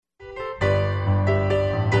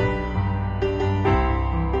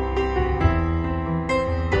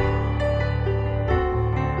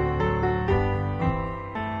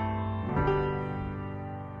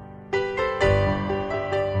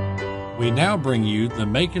now bring you the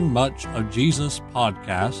Making Much of Jesus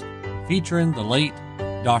podcast featuring the late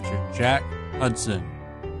Dr. Jack Hudson,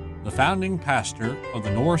 the founding pastor of the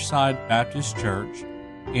Northside Baptist Church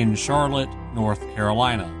in Charlotte, North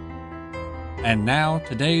Carolina. And now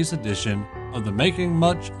today's edition of the Making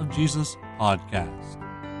Much of Jesus podcast.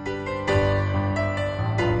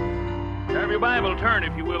 Have your Bible, turn,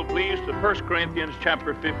 if you will, please, to 1 Corinthians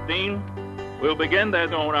chapter 15. We'll begin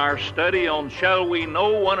that on our study on Shall We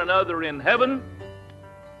Know One Another in Heaven?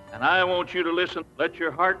 And I want you to listen. Let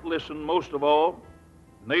your heart listen most of all.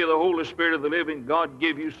 May the Holy Spirit of the living God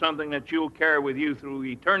give you something that you'll carry with you through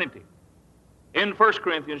eternity. In 1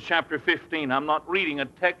 Corinthians chapter 15, I'm not reading a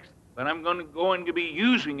text, but I'm going to be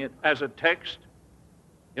using it as a text.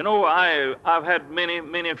 You know, I've had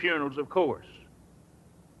many funerals, of course.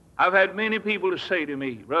 I've had many people to say to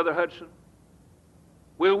me, Brother Hudson,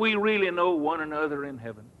 will we really know one another in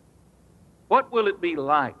heaven? What will it be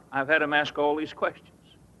like? I've had them ask all these questions.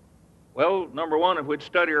 Well, number one, if we'd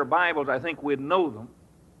study our Bibles, I think we'd know them.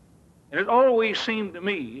 And it always seemed to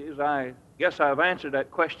me, as I guess I've answered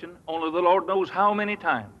that question, only the Lord knows how many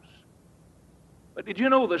times. But did you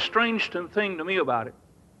know the strange thing to me about it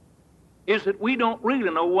is that we don't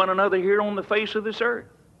really know one another here on the face of this earth.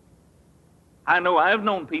 I know I've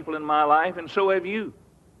known people in my life, and so have you.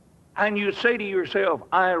 And you say to yourself,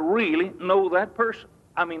 I really know that person.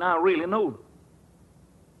 I mean, I really know them.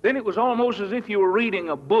 Then it was almost as if you were reading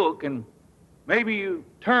a book, and maybe you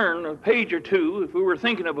turn a page or two, if we were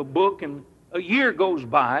thinking of a book, and a year goes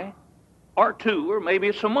by, or two, or maybe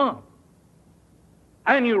it's a month.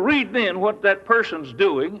 And you read then what that person's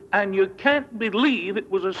doing, and you can't believe it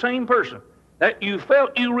was the same person that you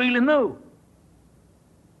felt you really knew.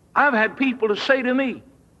 I've had people to say to me,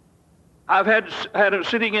 I've had them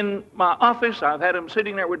sitting in my office, I've had them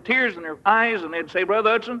sitting there with tears in their eyes, and they'd say,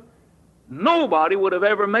 Brother Hudson, nobody would have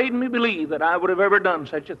ever made me believe that I would have ever done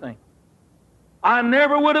such a thing. I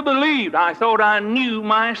never would have believed. I thought I knew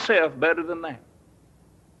myself better than that.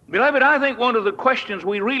 Beloved, I think one of the questions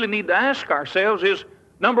we really need to ask ourselves is,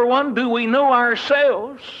 number one, do we know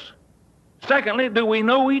ourselves? Secondly, do we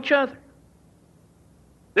know each other?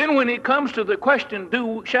 Then when it comes to the question,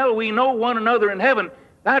 shall we know one another in heaven,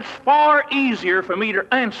 that's far easier for me to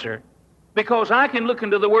answer because I can look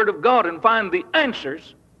into the Word of God and find the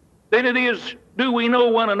answers than it is, do we know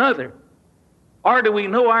one another or do we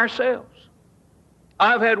know ourselves?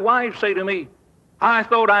 I've had wives say to me, I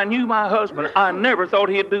thought I knew my husband. I never thought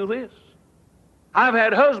he'd do this. I've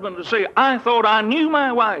had husbands to say, I thought I knew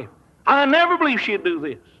my wife. I never believed she'd do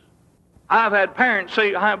this. I've had parents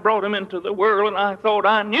say, I brought them into the world and I thought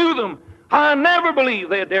I knew them. I never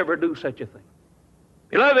believed they'd ever do such a thing.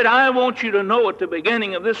 Beloved, I want you to know at the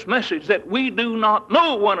beginning of this message that we do not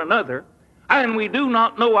know one another and we do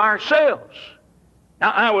not know ourselves.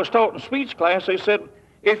 Now, I was taught in speech class, they said,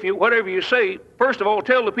 whatever you say, first of all,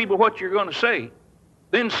 tell the people what you're going to say.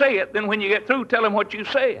 Then say it. Then when you get through, tell them what you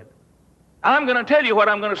said. I'm going to tell you what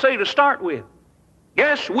I'm going to say to start with.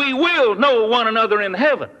 Yes, we will know one another in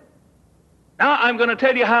heaven. Now, I'm going to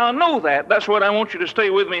tell you how I know that. That's what I want you to stay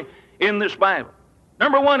with me in this Bible.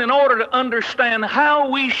 Number one, in order to understand how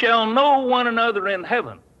we shall know one another in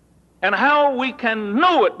heaven and how we can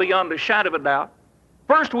know it beyond a shadow of a doubt,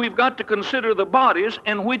 first we've got to consider the bodies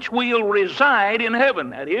in which we'll reside in heaven.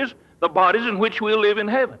 That is, the bodies in which we'll live in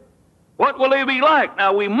heaven. What will they be like?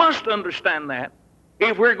 Now, we must understand that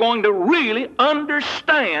if we're going to really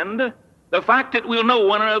understand the fact that we'll know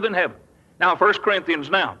one another in heaven. Now, 1 Corinthians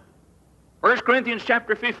now. 1 Corinthians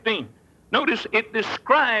chapter 15. Notice it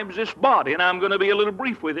describes this body, and I'm going to be a little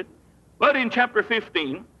brief with it. But in chapter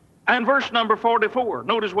 15 and verse number 44,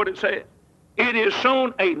 notice what it says. It is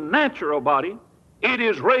sown a natural body. It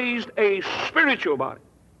is raised a spiritual body.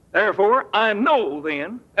 Therefore, I know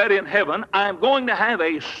then that in heaven I'm going to have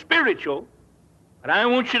a spiritual, but I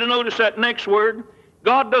want you to notice that next word.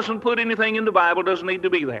 God doesn't put anything in the Bible, doesn't need to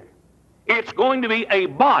be there. It's going to be a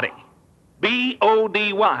body,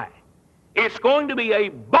 B-O-D-Y. It's going to be a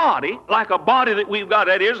body, like a body that we've got.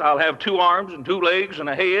 That is, I'll have 2 arms and 2 legs and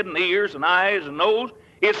a head and ears and eyes and nose.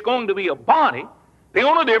 It's going to be a body. The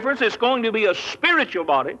only difference, it's going to be a spiritual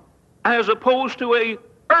body as opposed to a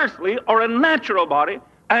earthly or a natural body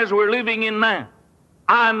as we're living in now.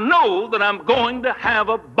 I know that I'm going to have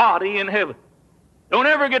a body in heaven. Don't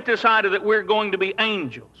ever get decided that we're going to be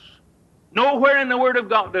angels. Nowhere in the Word of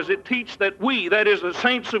God does it teach that we, that is the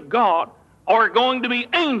saints of God, are going to be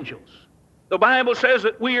angels. The Bible says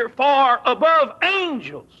that we are far above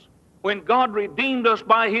angels. When God redeemed us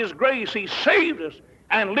by His grace, He saved us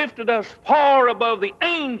and lifted us far above the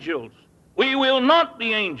angels. We will not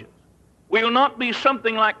be angels. We will not be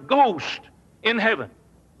something like ghosts in heaven.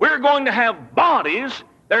 We're going to have bodies.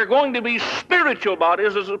 They're going to be spiritual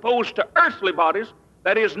bodies as opposed to earthly bodies,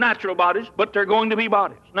 that is, natural bodies, but they're going to be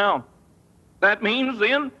bodies. Now, that means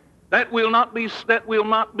then that will not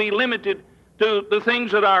be limited to the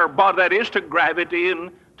things that our body, that is, to gravity and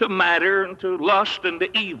to matter and to lust and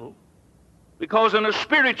to evil. Because in a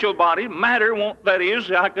spiritual body, matter won't, that is,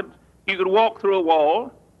 you could walk through a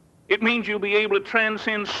wall. It means you'll be able to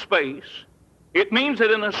transcend space. It means that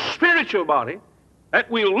in a spiritual body, that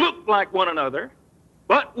we'll look like one another,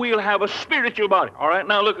 but we'll have a spiritual body. All right,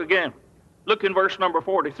 now look again. Look in verse number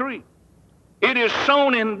 43. It is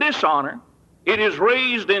sown in dishonor. It is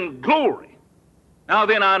raised in glory. Now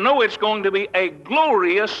then, I know it's going to be a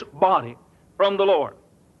glorious body from the Lord.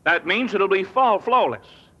 That means it'll be flawless.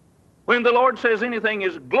 When the Lord says anything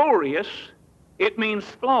is glorious, it means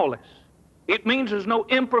flawless. It means there's no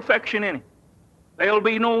imperfection in it. There'll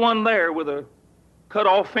be no one there with a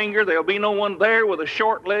cut-off finger. There'll be no one there with a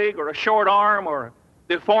short leg or a short arm or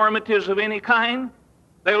deformities of any kind.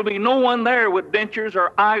 There'll be no one there with dentures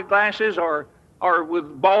or eyeglasses or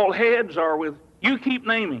with bald heads or with, you keep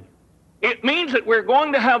naming. It means that we're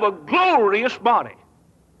going to have a glorious body.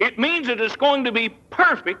 It means that it's going to be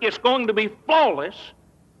perfect. It's going to be flawless.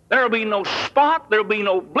 There'll be no spot. There'll be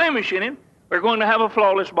no blemish in it. We're going to have a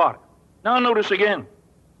flawless body. Now notice again.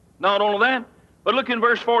 Not only that, but look in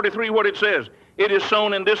verse 43 what it says. It is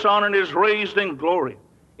sown in dishonor and is raised in glory.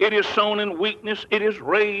 It is sown in weakness. It is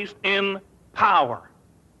raised in power.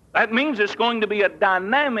 That means it's going to be a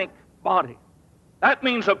dynamic body. That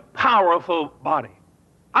means a powerful body.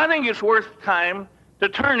 I think it's worth time to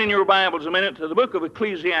turn in your Bibles a minute to the book of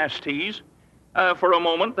Ecclesiastes for a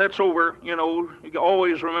moment. That's over, you can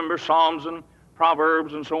always remember Psalms and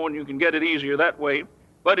Proverbs and so on. You can get it easier that way.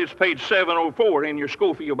 But it's page 704 in your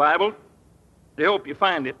Schofield Bible to help you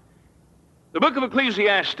find it. The book of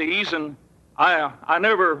Ecclesiastes, and I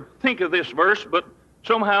never think of this verse, but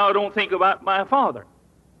somehow I don't think about my father.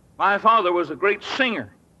 My father was a great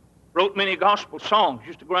singer, wrote many gospel songs,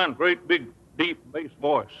 used to go around, great big deep bass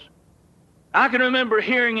voice. I can remember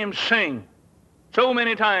hearing him sing so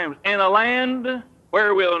many times, in a land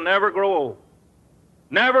where we'll never grow old.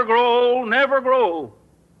 Never grow old, never grow old,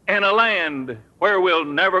 in a land where we'll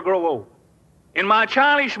never grow old. In my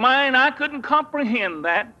childish mind, I couldn't comprehend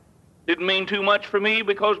that. Didn't mean too much for me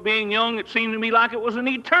because being young, it seemed to me like it was an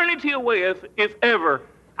eternity away if ever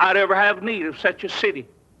I'd ever have need of such a city.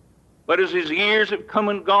 But as his years have come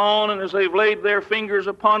and gone, and as they've laid their fingers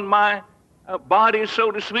upon my body,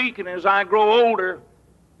 so to speak, and as I grow older,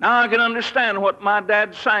 now I can understand what my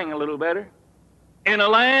dad sang a little better. In a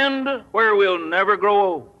land where we'll never grow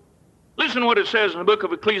old. Listen what it says in the book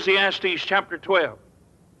of Ecclesiastes, chapter 12.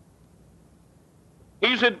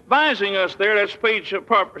 He's advising us there, that's page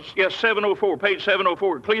 704, page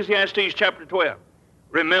 704, Ecclesiastes chapter 12.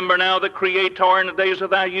 Remember now the Creator in the days of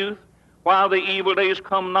thy youth, while the evil days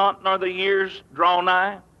come not, nor the years draw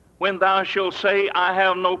nigh, when thou shalt say, I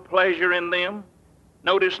have no pleasure in them.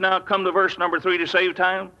 Notice now, come to verse number 3 to save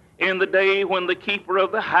time. In the day when the keeper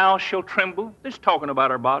of the house shall tremble. This is talking about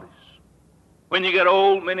our bodies. When you get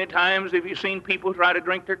old, many times, have you seen people try to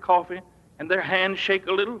drink their coffee and their hands shake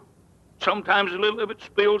a little? Sometimes a little of it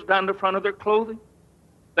spills down the front of their clothing.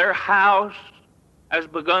 Their house has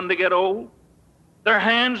begun to get old. Their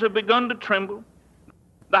hands have begun to tremble.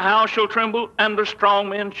 The house shall tremble, and the strong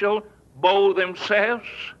men shall bow themselves.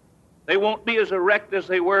 They won't be as erect as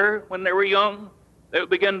they were when they were young. They'll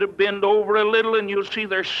begin to bend over a little, and you'll see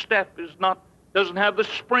their step doesn't have the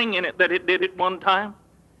spring in it that it did at one time.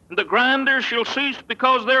 And the grinders shall cease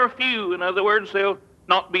because they're few. In other words, they'll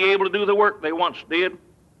not be able to do the work they once did.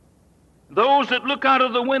 Those that look out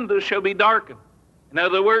of the windows shall be darkened. In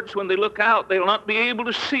other words, when they look out, they'll not be able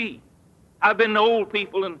to see. I've been to old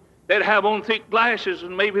people, and they'd have on thick glasses,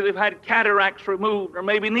 and maybe they've had cataracts removed, or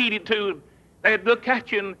maybe needed to. And they'd look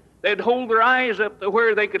at you, and they'd hold their eyes up to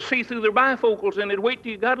where they could see through their bifocals, and they'd wait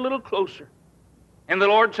till you got a little closer. And the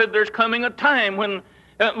Lord said there's coming a time when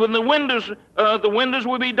the windows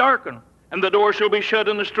will be darkened, and the door shall be shut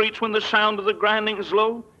in the streets when the sound of the grinding is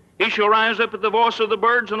low. He shall rise up at the voice of the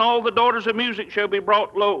birds, and all the daughters of music shall be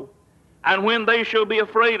brought low. And when they shall be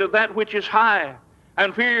afraid of that which is high,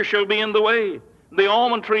 and fear shall be in the way, the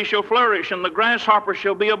almond tree shall flourish, and the grasshopper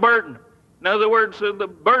shall be a burden. In other words, the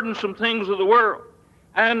burdensome things of the world.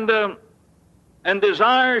 And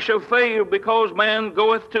desire shall fail, because man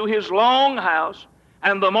goeth to his long house,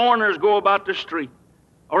 and the mourners go about the street.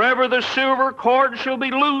 Or ever the silver cord shall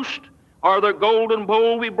be loosed, or the golden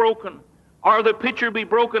bowl be broken, or the pitcher be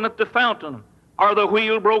broken at the fountain, or the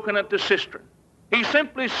wheel broken at the cistern. He's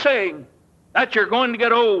simply saying that you're going to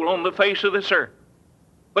get old on the face of this earth.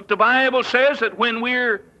 But the Bible says that when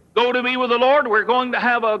we're go to be with the Lord, we're going to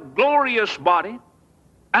have a glorious body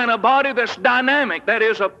and a body that's dynamic, that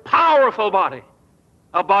is a powerful body,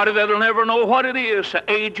 a body that'll never know what it is to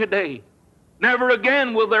age a day. Never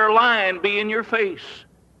again will their line be in your face.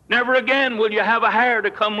 Never again will you have a hair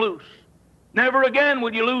to come loose. Never again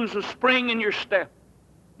will you lose a spring in your step.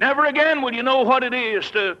 Never again will you know what it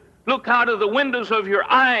is to look out of the windows of your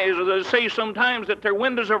eyes, or they say sometimes that they're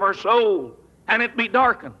windows of our soul, and it be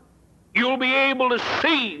darkened. You'll be able to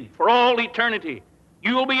see for all eternity.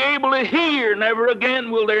 You'll be able to hear. Never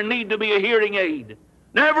again will there need to be a hearing aid.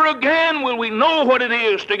 Never again will we know what it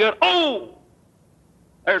is to get old.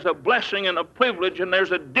 There's a blessing and a privilege, and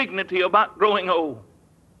there's a dignity about growing old.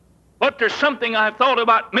 But there's something I've thought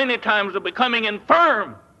about many times of becoming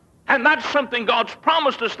infirm, and that's something God's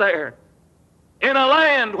promised us there, in a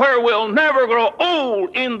land where we'll never grow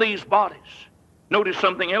old in these bodies. Notice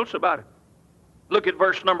something else about it. Look at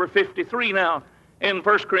verse number 53 now in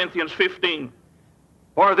 1 Corinthians 15.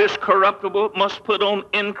 For this corruptible must put on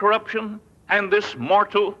incorruption, and this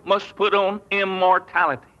mortal must put on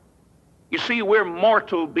immortality. You see, we're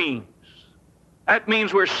mortal beings. That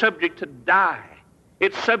means we're subject to die.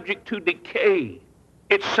 It's subject to decay.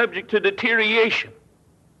 It's subject to deterioration.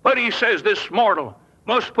 But he says this mortal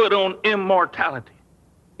must put on immortality.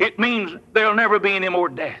 It means there'll never be any more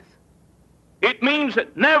death. It means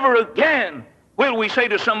that never again will we say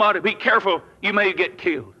to somebody, be careful, you may get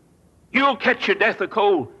killed. You'll catch your death of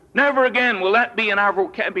cold. Never again will that be in our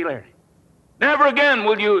vocabulary. Never again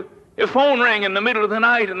will you, a phone ring in the middle of the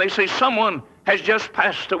night and they say someone has just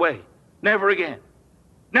passed away. Never again.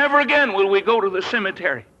 Never again will we go to the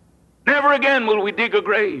cemetery. Never again will we dig a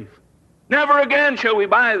grave. Never again shall we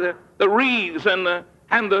buy the wreaths and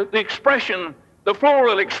the expression, the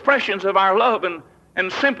floral expressions of our love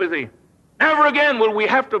and sympathy. Never again will we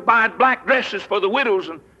have to buy black dresses for the widows,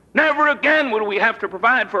 and never again will we have to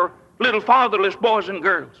provide for little fatherless boys and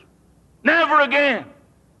girls. Never again.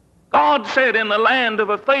 God said, in the land of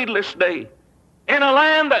a fadeless day, in a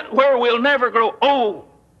land where we'll never grow old,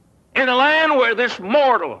 in a land where this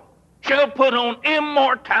mortal shall put on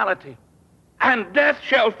immortality, and death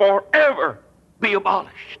shall forever be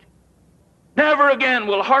abolished. Never again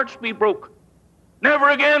will hearts be broken. Never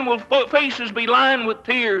again will faces be lined with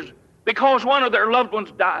tears because one of their loved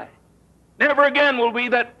ones died. Never again will be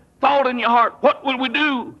that thought in your heart, what will we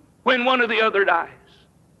do when one or the other dies?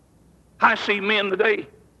 I see men today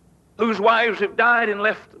whose wives have died and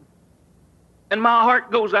left them, and my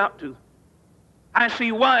heart goes out to them. I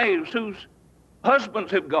see wives whose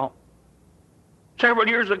husbands have gone. Several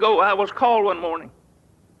years ago, I was called one morning.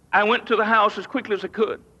 I went to the house as quickly as I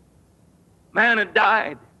could. Man had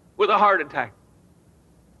died with a heart attack.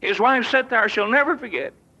 His wife sat there. She'll never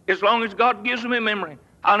forget. As long as God gives me memory,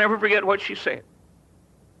 I'll never forget what she said.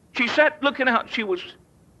 She sat looking out. She was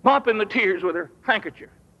mopping the tears with her handkerchief,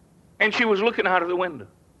 and she was looking out of the window.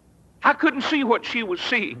 I couldn't see what she was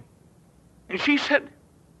seeing. And she said,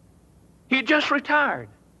 he had just retired,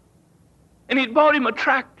 and he'd bought him a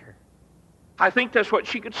tractor. I think that's what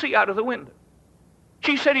she could see out of the window.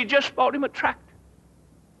 She said he just bought him a tractor.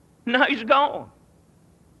 Now he's gone.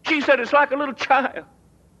 She said it's like a little child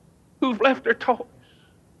who's left their toys.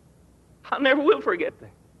 I never will forget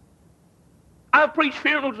that. I've preached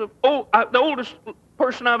funerals of the oldest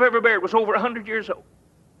person I've ever buried was over 100 years old.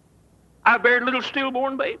 I buried little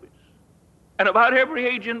stillborn babies and about every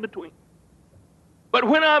age in between. But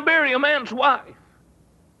when I bury a man's wife,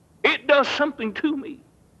 it does something to me.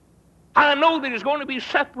 I know that he's going to be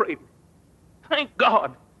separated. Thank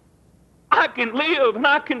God. I can live and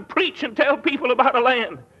I can preach and tell people about a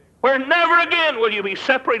land where never again will you be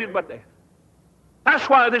separated by death. That's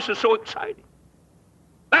why this is so exciting.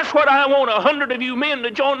 That's what I want 100 of you men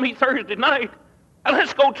to join me Thursday night. And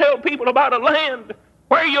let's go tell people about a land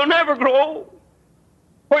where you'll never grow old,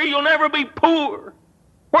 where you'll never be poor,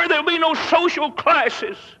 where there'll be no social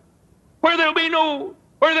classes, where there'll be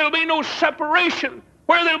no separation,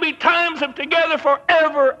 where there'll be times of together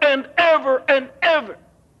forever and ever and ever.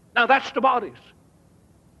 Now that's the bodies.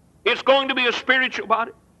 It's going to be a spiritual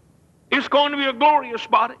body. It's going to be a glorious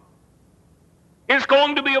body. It's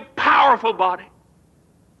going to be a powerful body.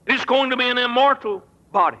 It's going to be an immortal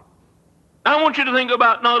body. I want you to think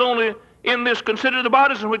about not only in this, consider the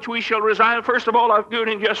bodies in which we shall reside. First of all, I've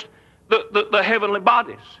given you just the heavenly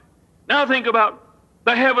bodies. Now think about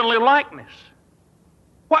the heavenly likeness.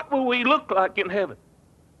 What will we look like in heaven?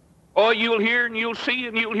 Oh, you'll hear and you'll see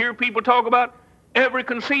and you'll hear people talk about every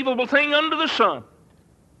conceivable thing under the sun.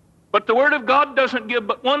 But the Word of God doesn't give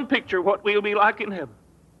but one picture of what we'll be like in heaven.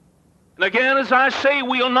 And again, as I say,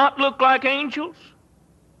 we'll not look like angels.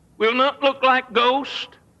 We'll not look like ghosts.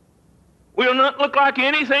 We'll not look like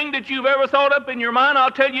anything that you've ever thought up in your mind.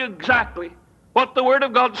 I'll tell you exactly what the Word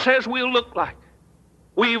of God says we'll look like.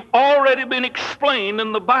 We've already been explained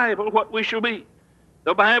in the Bible what we shall be.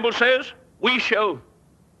 The Bible says we shall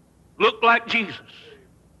look like Jesus.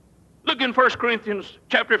 Look in 1 Corinthians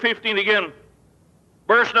chapter 15 again,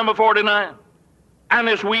 verse number 49. And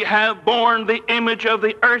as we have borne the image of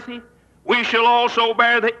the earthy, we shall also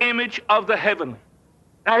bear the image of the heavenly.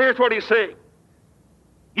 Now here's what he's saying.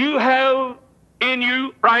 You have in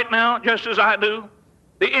you right now, just as I do,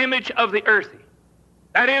 the image of the earthy.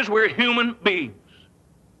 That is, we're human beings.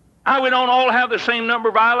 Now, we don't all have the same number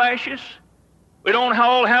of eyelashes. We don't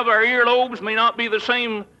all have our earlobes, may not be the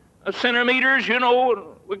same centimeters, you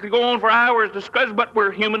know. We could go on for hours discussing, but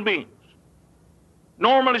we're human beings.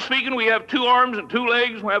 Normally speaking, we have 2 arms and 2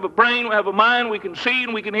 legs. We have a brain, we have a mind, we can see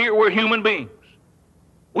and we can hear. We're human beings.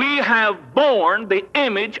 We have borne the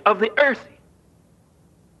image of the earthy.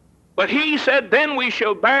 But he said, then we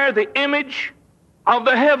shall bear the image of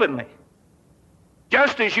the heavenly.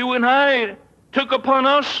 Just as you and I took upon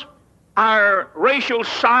us our racial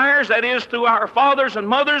sires, that is, through our fathers and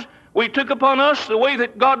mothers, we took upon us the way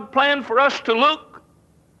that God planned for us to look.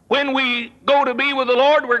 When we go to be with the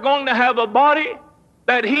Lord, we're going to have a body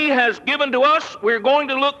that he has given to us. We're going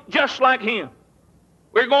to look just like him.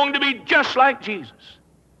 We're going to be just like Jesus.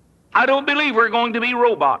 I don't believe we're going to be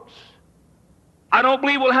robots. I don't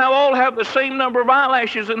believe we'll all have the same number of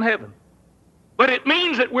eyelashes in heaven. But it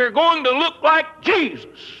means that we're going to look like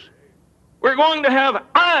Jesus. We're going to have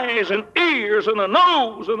eyes and ears and a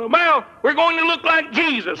nose and a mouth. We're going to look like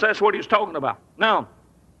Jesus. That's what he's talking about. Now,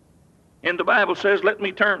 and the Bible says, let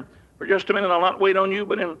me turn for just a minute. I'll not wait on you,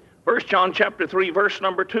 but in 1 John chapter 3, verse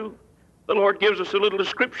number 2, the Lord gives us a little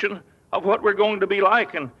description of what we're going to be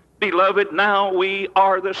like. And beloved, now we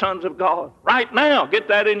are the sons of God. Right now, get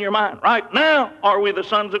that in your mind. Right now are we the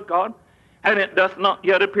sons of God, and it doth not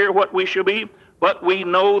yet appear what we shall be, but we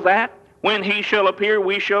know that when he shall appear,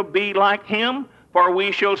 we shall be like him, for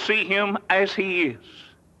we shall see him as he is.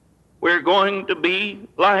 We're going to be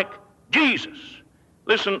like Jesus.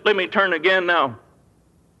 Listen, let me turn again now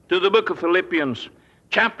to the book of Philippians,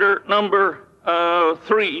 chapter number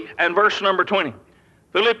 3 and verse number 20.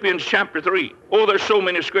 Philippians chapter 3. Oh, there's so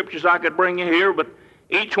many scriptures I could bring you here, but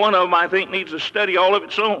each one of them I think needs a study all of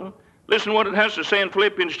its own. Listen what it has to say in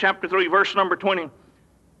Philippians chapter 3, verse number 20.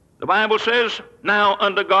 The Bible says, now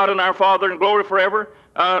unto God and our Father in glory forever.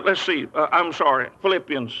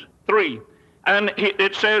 Philippians 3. And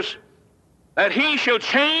it says that he shall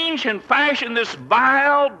change and fashion this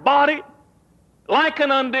vile body like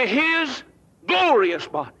unto his glorious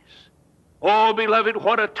bodies. Oh, beloved,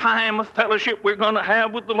 what a time of fellowship we're going to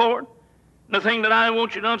have with the Lord. And the thing that I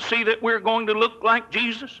want you to see, that we're going to look like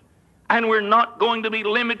Jesus, and we're not going to be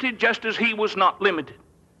limited just as he was not limited.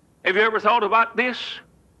 Have you ever thought about this?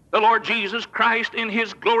 The Lord Jesus Christ in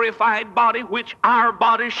his glorified body, which our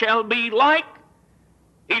body shall be like.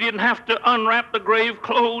 He didn't have to unwrap the grave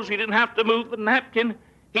clothes. He didn't have to move the napkin.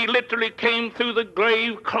 He literally came through the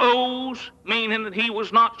grave clothes, meaning that he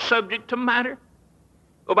was not subject to matter.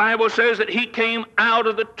 The Bible says that he came out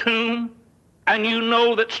of the tomb, and you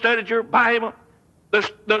know that studied your Bible,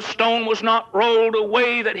 the stone was not rolled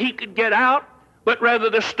away that he could get out, but rather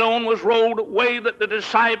the stone was rolled away that the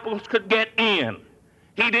disciples could get in.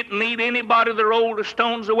 He didn't need anybody to roll the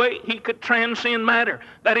stones away. He could transcend matter.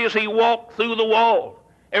 That is, he walked through the wall.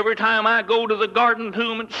 Every time I go to the garden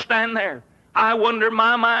tomb and stand there, I wonder in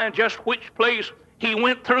my mind just which place he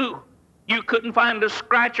went through. You couldn't find a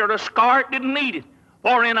scratch or a scar. It didn't need it.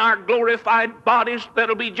 For in our glorified bodies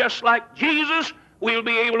that'll be just like Jesus, we'll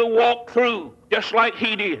be able to walk through just like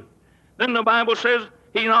he did. Then the Bible says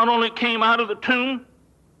he not only came out of the tomb,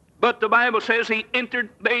 but the Bible says he entered,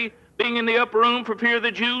 they being in the upper room for fear of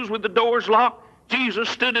the Jews with the doors locked, Jesus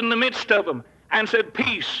stood in the midst of them and said,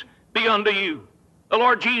 peace be unto you. The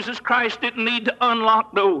Lord Jesus Christ didn't need to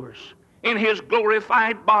unlock doors in his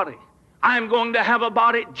glorified body. I'm going to have a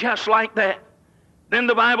body just like that. Then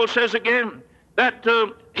the Bible says again that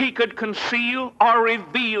he could conceal or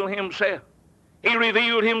reveal himself. He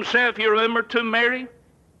revealed himself, you remember, to Mary.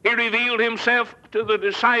 He revealed himself to the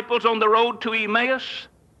disciples on the road to Emmaus.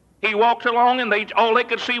 He walked along, and all they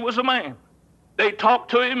could see was a man. They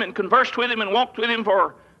talked to him and conversed with him and walked with him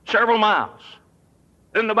for several miles.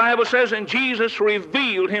 Then the Bible says, and Jesus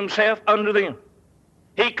revealed himself unto them.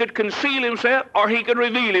 He could conceal himself or he could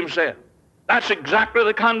reveal himself. That's exactly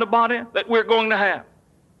the kind of body that we're going to have.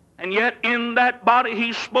 And yet in that body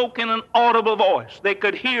he spoke in an audible voice. They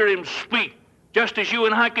could hear him speak, just as you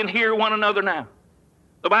and I can hear one another now.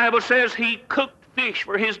 The Bible says he cooked fish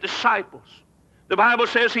for his disciples. The Bible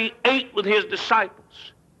says he ate with his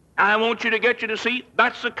disciples. I want you to see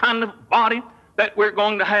that's the kind of body that we're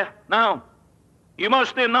going to have. Now, you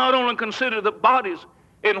must then not only consider the bodies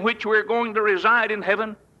in which we're going to reside in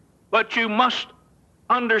heaven, but you must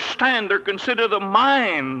understand or consider the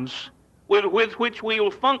minds with which we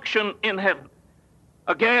will function in heaven.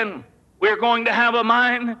 Again, we're going to have a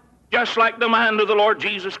mind just like the mind of the Lord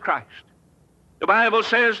Jesus Christ. The Bible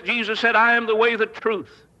says, Jesus said, I am the way, the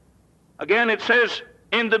truth. Again, it says,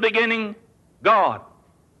 in the beginning, God.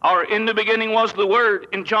 Or in the beginning was the Word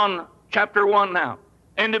in John chapter 1 now.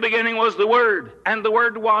 In the beginning was the Word, and the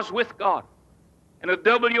Word was with God. And the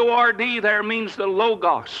W-O-R-D there means the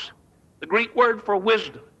Logos, the Greek word for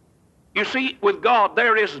wisdom. You see, with God,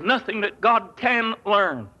 there is nothing that God can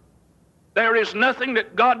learn. There is nothing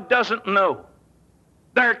that God doesn't know.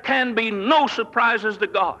 There can be no surprises to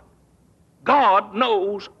God. God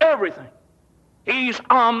knows everything. He's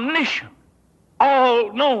omniscient,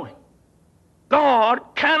 all-knowing. God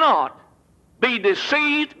cannot be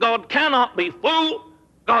deceived. God cannot be fooled.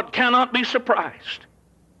 God cannot be surprised.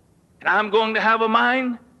 And I'm going to have a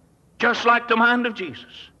mind just like the mind of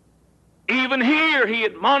Jesus. Even here he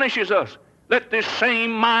admonishes us, let this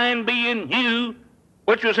same mind be in you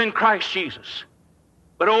which was in Christ Jesus.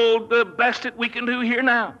 But oh, the best that we can do here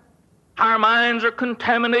now. Our minds are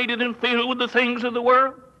contaminated and filled with the things of the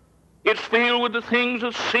world. It's filled with the things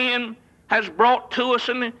that sin has brought to us,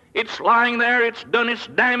 and it's lying there. It's done its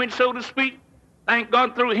damage, so to speak. Thank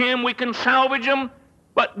God through him we can salvage them.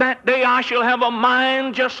 But that day I shall have a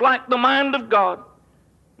mind just like the mind of God.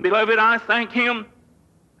 Beloved, I thank him.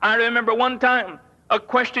 I remember one time a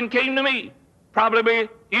question came to me. Probably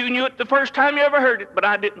you knew it the first time you ever heard it, but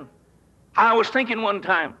I didn't. I was thinking one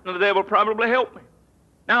time, and the devil probably helped me.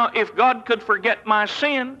 Now, if God could forget my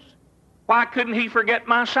sins, why couldn't he forget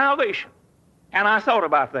my salvation? And I thought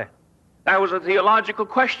about that. That was a theological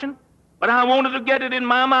question, but I wanted to get it in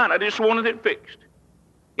my mind. I just wanted it fixed.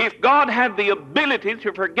 If God had the ability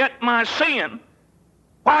to forget my sin,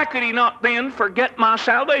 why could he not then forget my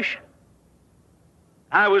salvation?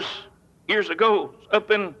 I was, years ago,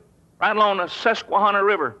 up in, right along the Susquehanna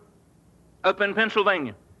River, up in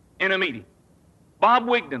Pennsylvania, in a meeting. Bob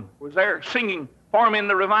Wigden was there singing for me in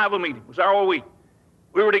the revival meeting. Was there all week.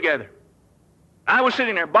 We were together. I was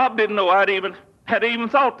sitting there. Bob didn't know had even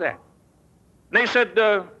thought that. And they said,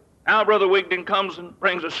 now Brother Wigden comes and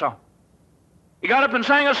brings a song. He got up and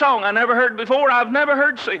sang a song I never heard before, I've never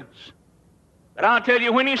heard since. But I'll tell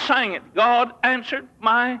you, when he sang it, God answered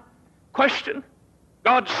my question.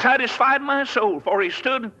 God satisfied my soul, for he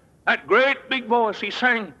stood, that great big voice, he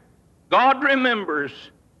sang, God remembers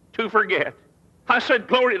to forget. I said,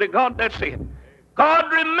 glory to God, that's it.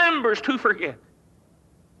 God remembers to forget.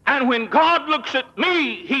 And when God looks at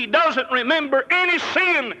me, he doesn't remember any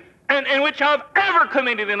sin in which I've ever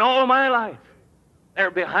committed in all my life. They're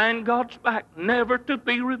behind God's back, never to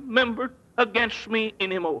be remembered against me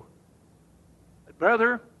anymore. But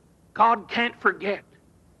brother, God can't forget.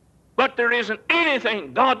 But there isn't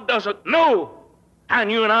anything God doesn't know. And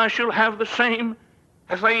you and I shall have the same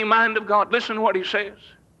mind of God. Listen to what he says.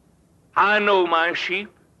 I know my sheep,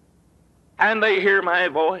 and they hear my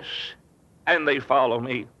voice, and they follow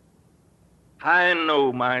me. I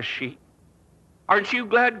know my sheep. Aren't you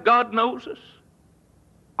glad God knows us?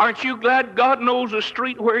 Aren't you glad God knows the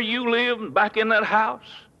street where you live and back in that house?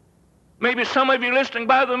 Maybe some of you listening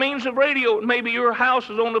by the means of radio, and maybe your house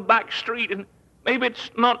is on the back street, and maybe it's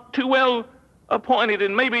not too well appointed,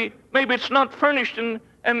 and maybe it's not furnished and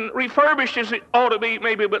refurbished as it ought to be,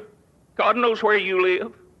 maybe, but God knows where you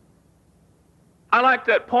live. I like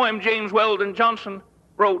that poem James Weldon Johnson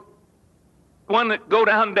wrote, the one that Go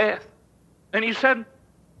Down Death. And he said,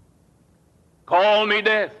 call me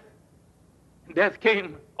death. And death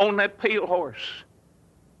came on that pale horse.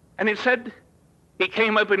 And he said, he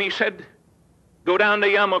came up and he said, go down to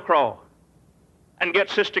Yamacraw and get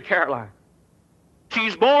Sister Caroline.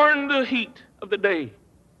 She's borne the heat of the day,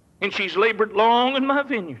 and she's labored long in my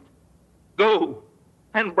vineyard. Go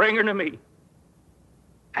and bring her to me.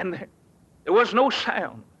 And there was no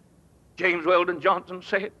sound. James Weldon Johnson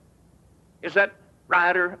said, as that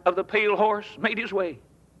rider of the pale horse made his way,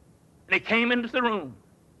 and he came into the room,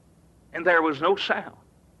 and there was no sound.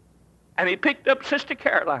 And he picked up Sister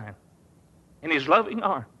Caroline in his loving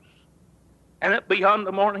arms, and up beyond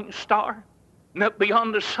the morning star, and up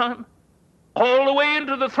beyond the sun, all the way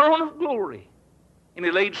into the throne of glory. And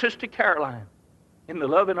he laid Sister Caroline in the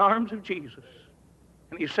loving arms of Jesus.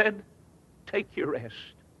 And he said, take your rest.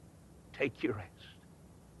 Take your rest.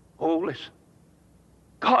 Oh, listen.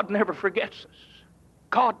 God never forgets us.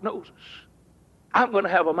 God knows us. I'm going to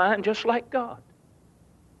have a mind just like God.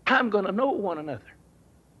 I'm going to know one another.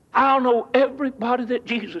 I'll know everybody that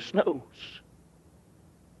Jesus knows.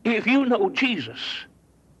 If you know Jesus,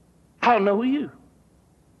 I'll know you.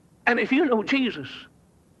 And if you know Jesus,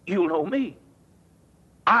 you'll know me.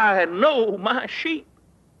 I know my sheep.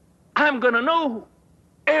 I'm going to know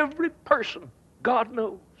every person God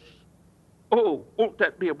knows. Oh, won't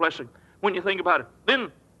that be a blessing when you think about it?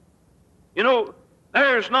 Then, you know,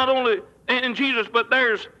 there's not only in Jesus, but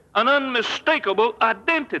there's an unmistakable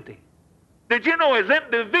identity. Did you know as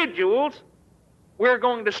individuals, we're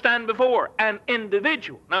going to stand before an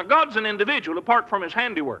individual? Now, God's an individual apart from his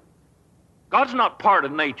handiwork. God's not part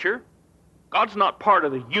of nature. God's not part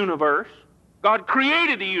of the universe. God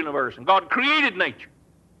created the universe, and God created nature.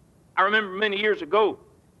 I remember many years ago,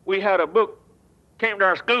 we had a book came to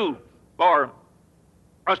our school for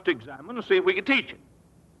us to examine and see if we could teach it.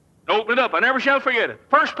 Open it up. I never shall forget it.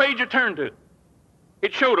 First page I turned to,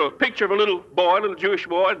 it showed a picture of a little boy, a little Jewish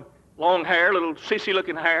boy, long hair, little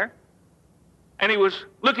sissy-looking hair, and he was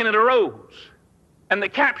looking at a rose. And the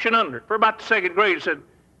caption under it, for about the second grade, said,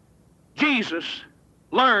 Jesus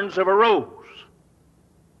learns of a rose.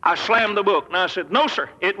 I slammed the book, and I said, no, sir,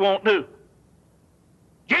 it won't do.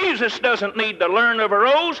 Jesus doesn't need to learn of a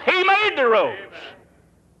rose. He made the rose.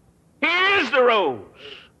 He is the rose.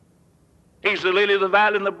 He's the lily of the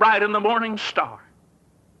valley and the bright and the morning star.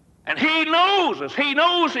 And he knows us. He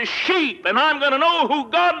knows his sheep. And I'm going to know who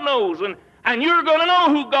God knows. And you're going to know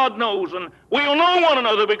who God knows. And we'll know one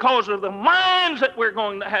another because of the minds that we're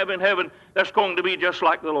going to have in heaven that's going to be just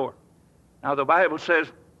like the Lord. Now the Bible says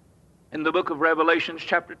in the book of Revelation,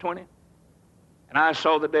 chapter 20, and I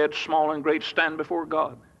saw the dead, small and great, stand before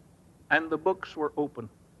God. And the books were open.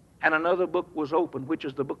 And another book was open, which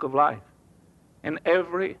is the book of life. And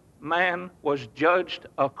every man was judged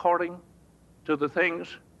according to the things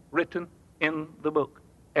written in the book.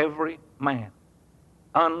 Every man.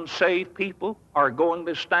 Unsaved people are going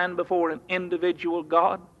to stand before an individual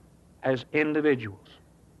God as individuals.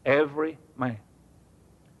 Every man.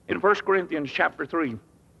 In 1 Corinthians chapter 3,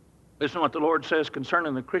 listen to what the Lord says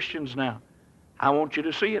concerning the Christians now. I want you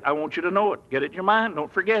to see it. I want you to know it. Get it in your mind.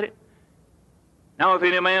 Don't forget it. Now if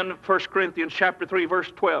any man, 1 Corinthians chapter 3,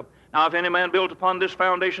 verse 12. Now if any man build upon this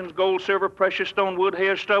foundations gold, silver, precious stone, wood,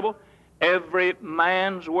 hay, stubble, every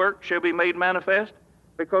man's work shall be made manifest,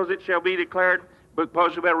 because it shall be declared,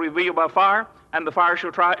 because it will be revealed by fire, and the fire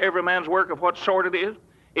shall try every man's work of what sort it is.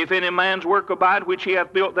 If any man's work abide which he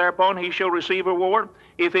hath built thereupon, he shall receive a reward.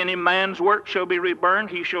 If any man's work shall be reburned,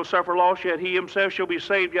 he shall suffer loss, yet he himself shall be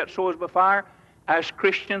saved, yet so as by fire. As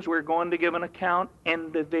Christians, we're going to give an account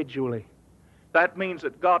individually. That means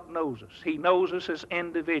that God knows us. He knows us as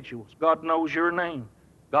individuals. God knows your name.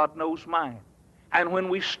 God knows mine. And when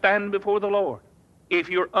we stand before the Lord, if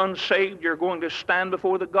you're unsaved, you're going to stand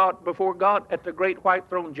before God at the great white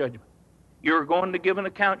throne judgment. You're going to give an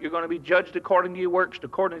account. You're going to be judged according to your works,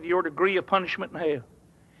 according to your degree of punishment in hell.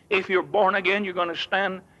 If you're born again, you're going to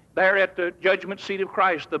stand there at the judgment seat of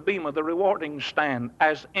Christ, the bema, the rewarding stand,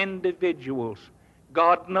 as individuals.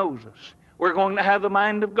 God knows us. We're going to have the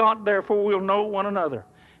mind of God, therefore we'll know one another.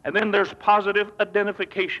 And then there's positive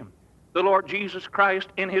identification. The Lord Jesus Christ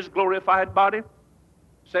in his glorified body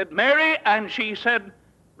said, Mary, and she said,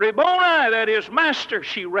 Rabboni, that is, Master.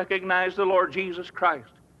 She recognized the Lord Jesus Christ.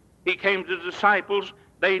 He came to the disciples.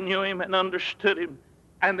 They knew him and understood him.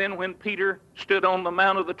 And then when Peter stood on the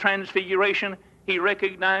Mount of the Transfiguration, he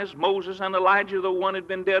recognized Moses and Elijah. The one had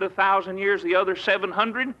been dead 1,000 years, the other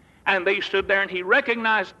 700. And they stood there, and he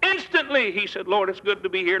recognized instantly. He said, Lord, it's good to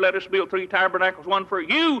be here. Let us build 3 tabernacles, one for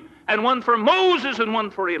you, and one for Moses, and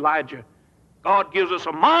one for Elijah. God gives us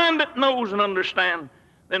a mind that knows and understands.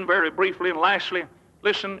 Then very briefly and lastly,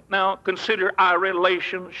 listen now, consider our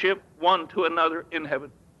relationship one to another in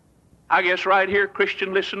heaven. I guess right here,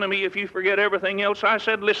 Christian, listen to me. If you forget everything else I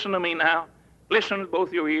said, listen to me now. Listen with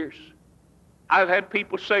both your ears. I've had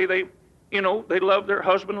people say they love their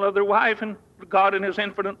husband, love their wife, and God in his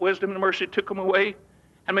infinite wisdom and mercy took them away.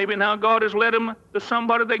 And maybe now God has led them to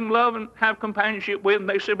somebody they can love and have companionship with. And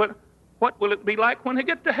they say, but what will it be like when they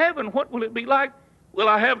get to heaven? What will it be like? Will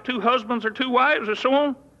I have 2 husbands or 2 wives or so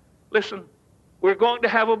on? Listen, we're going to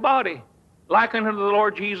have a body likened unto the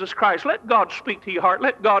Lord Jesus Christ. Let God speak to your heart.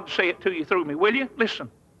 Let God say it to you through me, will you? Listen.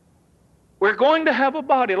 We're going to have a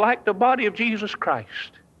body like the body of Jesus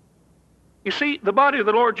Christ. You see, the body of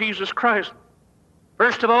the Lord Jesus Christ,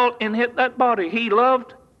 first of all, in that body, he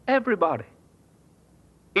loved everybody.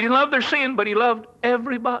 He didn't love their sin, but he loved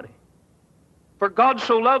everybody. For God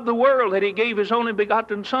so loved the world that he gave his only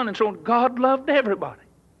begotten Son, and so God loved everybody.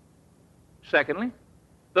 Secondly,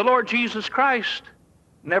 the Lord Jesus Christ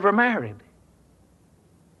never married.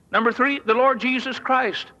 Number 3, the Lord Jesus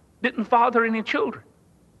Christ didn't father any children.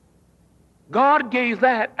 God gave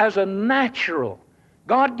that as a natural.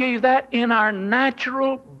 God gave that in our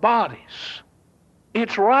natural bodies.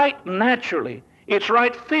 It's right naturally. It's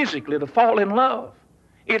right physically to fall in love.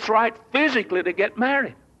 It's right physically to get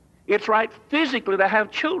married. It's right physically to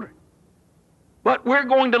have children. But we're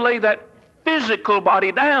going to lay that physical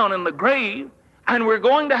body down in the grave, and we're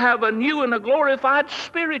going to have a new and a glorified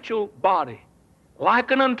spiritual body,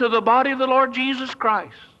 likened unto the body of the Lord Jesus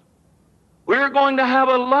Christ. We're going to have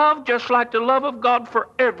a love just like the love of God for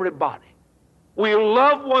everybody. We'll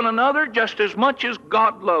love one another just as much as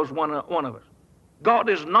God loves one of us. God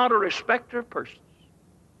is not a respecter of persons.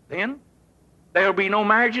 Then there'll be no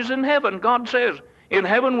marriages in heaven. God says, in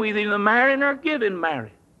heaven we either marry or give in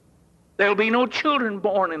marriage. There'll be no children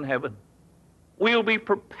born in heaven. We'll be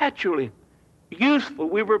perpetually youthful.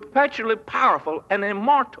 We'll be perpetually powerful and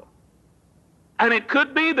immortal. And it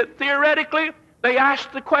could be that theoretically they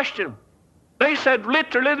asked the question. They said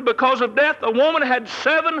literally, because of death, a woman had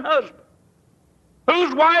 7 husbands.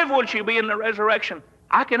 Whose wife will she be in the resurrection?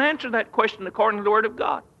 I can answer that question according to the Word of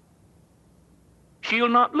God. She'll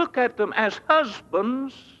not look at them as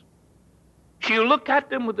husbands. She'll look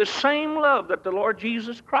at them with the same love that the Lord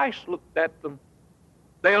Jesus Christ looked at them.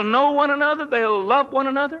 They'll know one another. They'll love one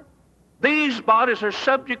another. These bodies are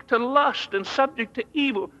subject to lust and subject to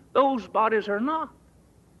evil. Those bodies are not.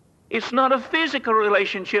 It's not a physical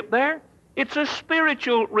relationship there. It's a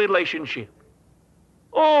spiritual relationship.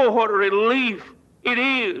 Oh, what a relief it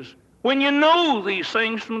is when you know these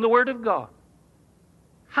things from the Word of God.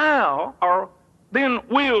 How or then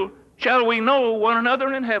shall we know one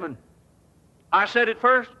another in heaven? I said it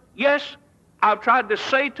first. Yes, I've tried to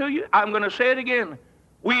say to you. I'm going to say it again.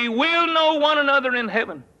 We will know one another in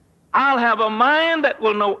heaven. I'll have a mind that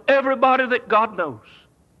will know everybody that God knows.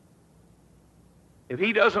 If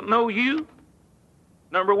He doesn't know you,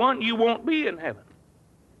 number one, you won't be in heaven.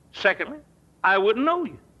 Secondly, I wouldn't know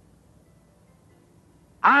you.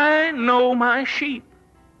 I know my sheep,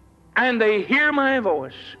 and they hear my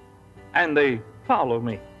voice, and they follow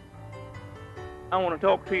me. I want to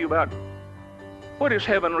talk to you about what is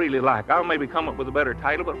heaven really like. I'll maybe come up with a better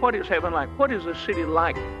title, but what is heaven like? What is the city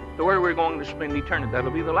like to where we're going to spend eternity?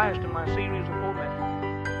 That'll be the last in my series of 4 messages.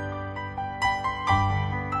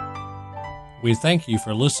 We thank you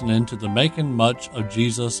for listening to the Making Much of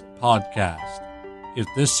Jesus podcast. If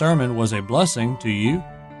this sermon was a blessing to you,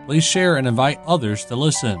 please share and invite others to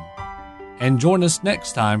listen. And join us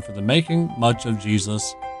next time for the Making Much of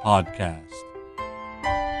Jesus podcast.